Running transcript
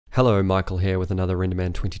Hello, Michael here with another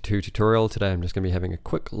Renderman 22 tutorial. Today I'm just going to be having a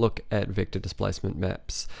quick look at vector displacement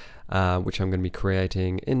maps, which I'm going to be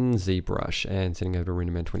creating in zBrush and sending over to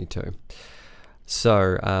Renderman 22.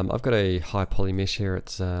 So I've got a high poly mesh here.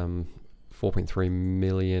 It's 4.3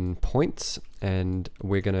 million points, and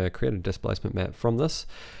we're going to create a displacement map from this,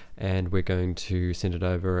 and we're going to send it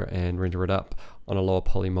over and render it up on a lower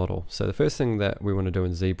poly model. So the first thing that we want to do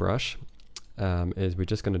in zBrush is we're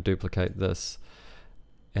just going to duplicate this,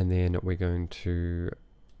 and then we're going to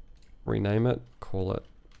rename it, call it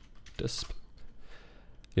disp.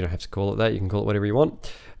 You don't have to call it that, you can call it whatever you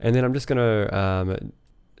want. And then I'm just going to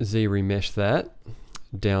z-remesh that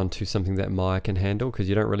down to something that Maya can handle, because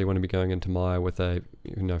you don't really want to be going into Maya with a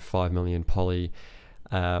 5 million poly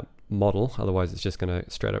model, otherwise it's just going to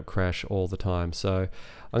straight up crash all the time. So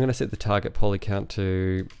I'm going to set the target poly count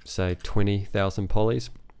to say 20,000 polys,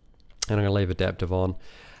 and I'm going to leave adaptive on.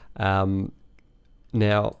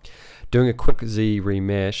 Now, doing a quick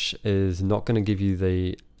z-remesh is not going to give you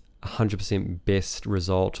the 100% best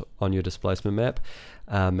result on your displacement map.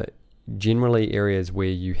 Generally, areas where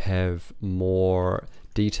you have more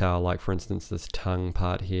detail, like for instance this tongue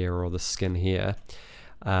part here or the skin here,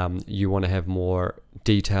 you want to have more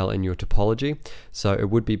detail in your topology. So it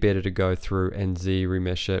would be better to go through and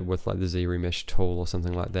z-remesh it with like the z-remesh tool or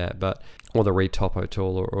something like that, or the retopo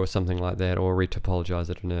tool or something like that, or retopologize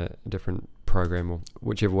it in a different program, or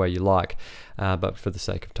whichever way you like, but for the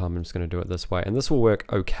sake of time I'm just going to do it this way, and this will work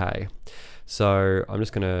okay. So I'm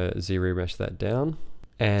just going to z-remesh that down,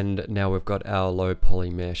 and now we've got our low poly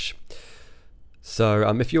mesh. So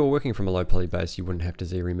if you're working from a low poly base, you wouldn't have to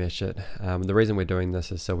z-remesh it. The reason we're doing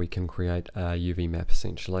this is so we can create a UV map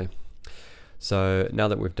essentially. So now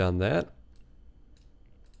that we've done that,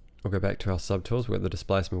 we'll go back to our subtools. We've got the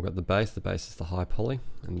displacement, we've got the base is the high poly,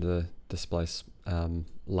 and the displace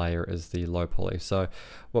layer is the low poly. So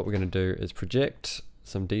what we're going to do is project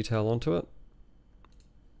some detail onto it,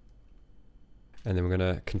 and then we're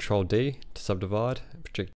going to Control D to subdivide,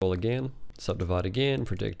 project all again, subdivide again,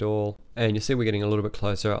 project all, and you see we're getting a little bit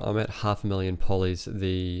closer. I'm at 500,000 polys.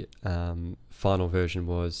 The final version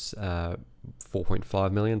was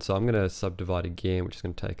 4.5 million, so I'm going to subdivide again, which is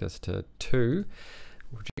going to take us to 2.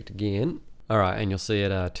 Project again. Alright, and you'll see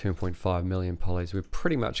at 2.5 million polys, we've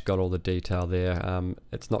pretty much got all the detail there.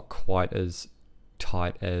 It's not quite as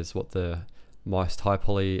tight as what the most high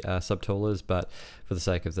poly subtool is, but for the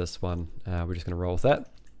sake of this one, we're just going to roll with that.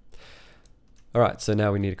 Alright, so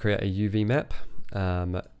now we need to create a UV map.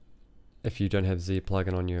 If you don't have Z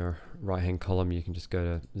plugin on your right hand column, you can just go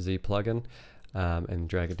to Z plugin and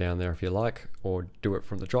drag it down there if you like, or do it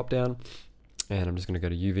from the drop down. And I'm just going to go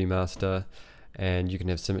to UV master, and you can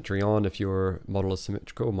have symmetry on if your model is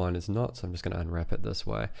symmetrical. Mine is not, so I'm just going to unwrap it this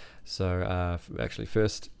way. So actually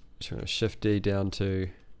first, just going to shift D down to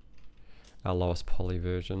our lowest poly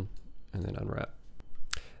version, and then unwrap.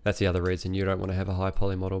 That's the other reason you don't want to have a high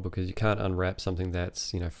poly model, because you can't unwrap something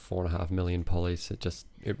that's 4.5 million polys.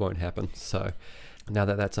 It won't happen. So now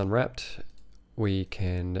that that's unwrapped, we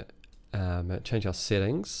can change our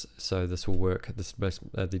settings. So this will work,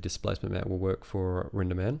 the displacement map will work for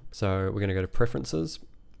Renderman. So we're going to go to preferences,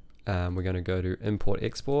 we're going to go to import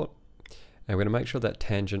export, and we're going to make sure that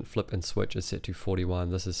tangent, flip and switch is set to 41.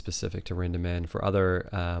 This is specific to Renderman. For other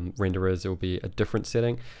renderers it will be a different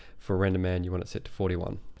setting. For Renderman you want it set to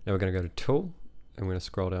 41. Now we're going to go to tool, and we're going to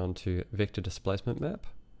scroll down to vector displacement map.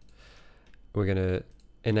 We're going to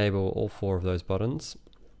enable all 4 of those buttons,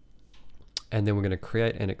 and then we're going to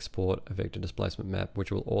create and export a vector displacement map,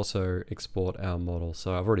 which will also export our model.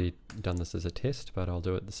 So I've already done this as a test, but I'll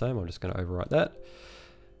do it the same. I'm just going to overwrite that.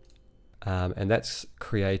 And that's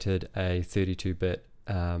created a 32-bit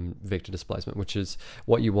vector displacement, which is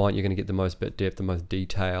what you want. You're going to get the most bit depth, the most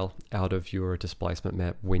detail out of your displacement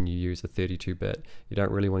map when you use a 32-bit. You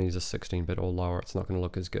don't really want to use a 16-bit or lower. It's not going to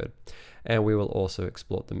look as good. And we will also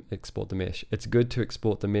export the mesh. It's good to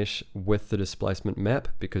export the mesh with the displacement map,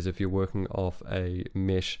 because if you're working off a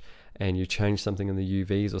mesh and you change something in the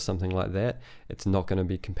UVs or something like that, it's not going to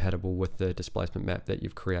be compatible with the displacement map that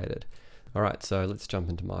you've created. Alright, so let's jump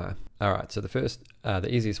into Maya. Alright, so the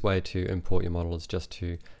easiest way to import your model is just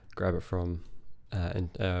to grab it from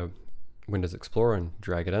Windows Explorer and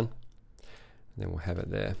drag it in, and then we'll have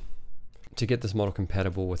it there. To get this model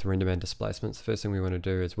compatible with Renderman displacements, the first thing we want to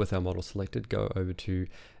do is, with our model selected, go over to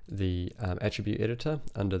the attribute editor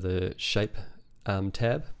under the shape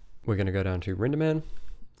tab. We're going to go down to Renderman.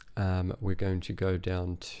 We're going to go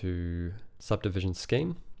down to subdivision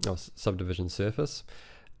scheme, or subdivision surface,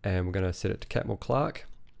 and we're going to set it to Catmull Clark,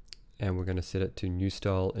 and we're going to set it to new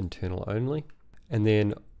style internal only. And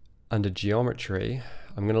then under geometry,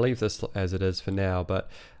 I'm going to leave this as it is for now, but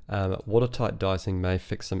Watertight dicing may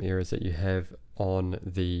fix some errors that you have on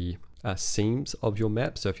the seams of your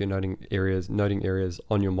map. So if you're noting areas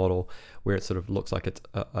on your model where it sort of looks like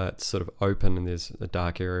it's sort of open and there's a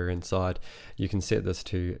dark area inside, you can set this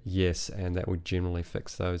to yes, and that would generally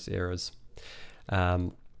fix those errors. But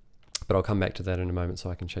I'll come back to that in a moment so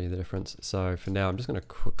I can show you the difference. So for now, I'm just going to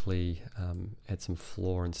quickly add some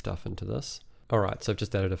floor and stuff into this. Alright, so I've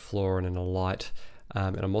just added a floor and a light,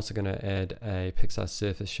 and I'm also going to add a Pixar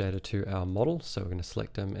Surface Shader to our model. So we're going to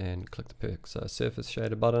select them and click the Pixar Surface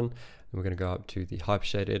Shader button. And we're going to go up to the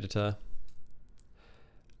Hypershade editor.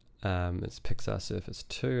 It's Pixar Surface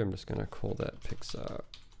 2. I'm just going to call that Pixar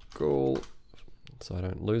Ghoul so I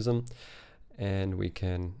don't lose them. And we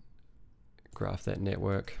can graph that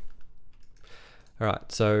network.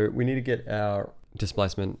 Alright, so we need to get our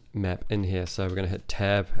displacement map in here. So we're going to hit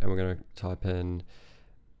Tab and we're going to type in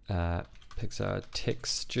Pixar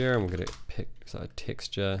Texture, and we're going to Pixar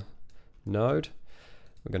Texture node.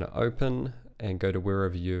 We're going to open and go to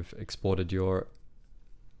wherever you've exported your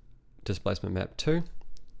displacement map to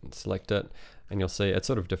and select it, and you'll see it's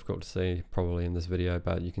sort of difficult to see probably in this video,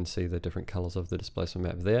 but you can see the different colors of the displacement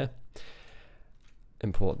map there.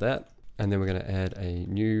 Import that, and then we're going to add a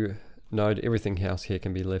new node. Everything else here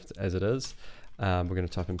can be left as it is. We're going to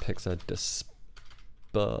type in Pixar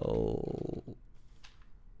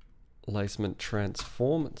Displacement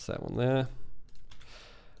Transform. It's that one there.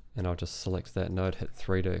 And I'll just select that node, hit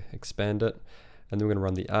 3 to expand it. And then we're going to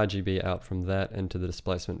run the RGB out from that into the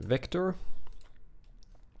displacement vector.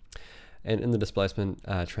 And in the displacement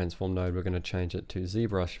transform node, we're going to change it to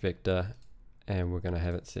zBrush vector, and we're going to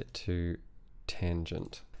have it set to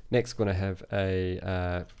tangent. Next, we're going to have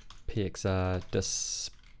a PXR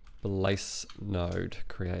Displace node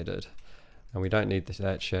created, and we don't need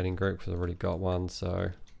that shading group because I've already got one,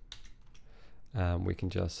 so we can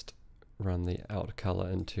just run the out color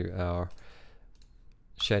into our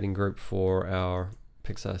shading group for our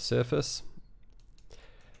Pixar surface,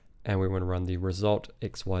 and we want to run the result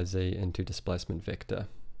XYZ into displacement vector.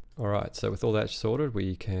 Alright, so with all that sorted,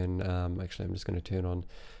 we can actually I'm just going to turn on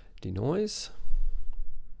denoise.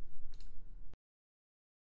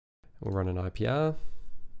 We'll run an IPR.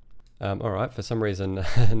 Alright, for some reason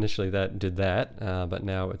initially that did that, but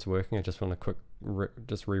now it's working. I just want to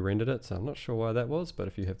just re-rendered it, so I'm not sure why that was, but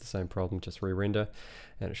if you have the same problem, just re-render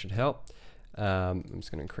and it should help. I'm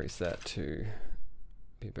just going to increase that to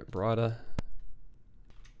be a bit brighter.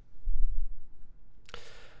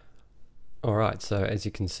 Alright, so as you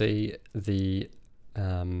can see, the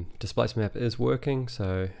displacement map is working.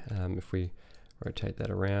 So if we rotate that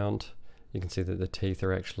around, you can see that the teeth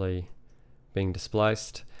are actually being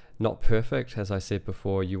displaced. Not perfect, as I said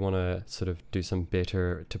before. You want to sort of do some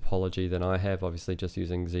better topology than I have. Obviously just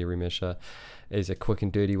using ZRemesher is a quick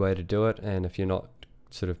and dirty way to do it, and if you're not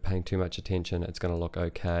sort of paying too much attention, it's going to look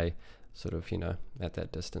okay, sort of, you know, at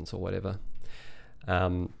that distance or whatever.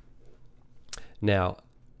 Now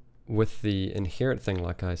with the inherit thing,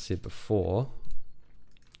 like I said before,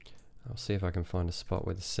 I'll see if I can find a spot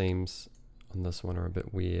where the seams on this one are a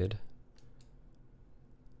bit weird.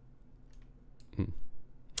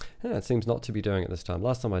 Yeah, it seems not to be doing it this time.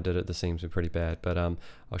 Last time I did it, the seams were pretty bad, but I'll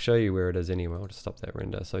show you where it is anyway. I'll just stop that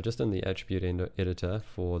render. So just in the attribute editor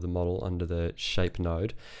for the model under the shape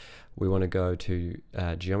node, we want to go to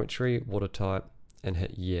geometry, water type, and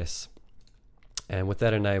hit yes. And with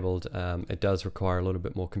that enabled, it does require a little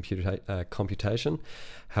bit more computation.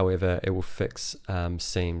 However, it will fix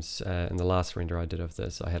seams. In the last render I did of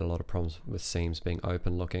this, I had a lot of problems with seams being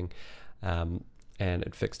open looking. And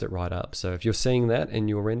it fixed it right up. So if you're seeing that in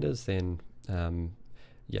your renders, then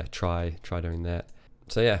yeah, try doing that.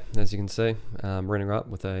 So yeah, as you can see, rendering up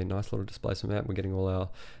with a nice little displacement map. We're getting all our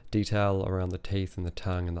detail around the teeth and the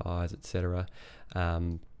tongue and the eyes, etc.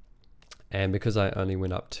 And because I only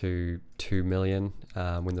went up to 2 million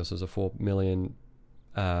when this was a 4 million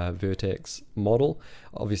vertex model,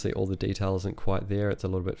 obviously all the detail isn't quite there. It's a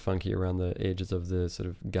little bit funky around the edges of the sort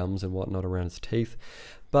of gums and whatnot around its teeth,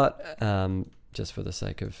 but just for the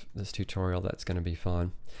sake of this tutorial, that's going to be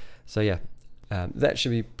fine. So yeah, that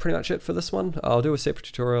should be pretty much it for this one. I'll do a separate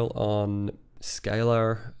tutorial on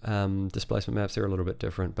scalar displacement maps. They're a little bit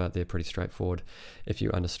different, but they're pretty straightforward if you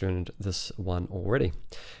understood this one already.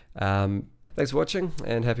 Thanks for watching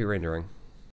and happy rendering.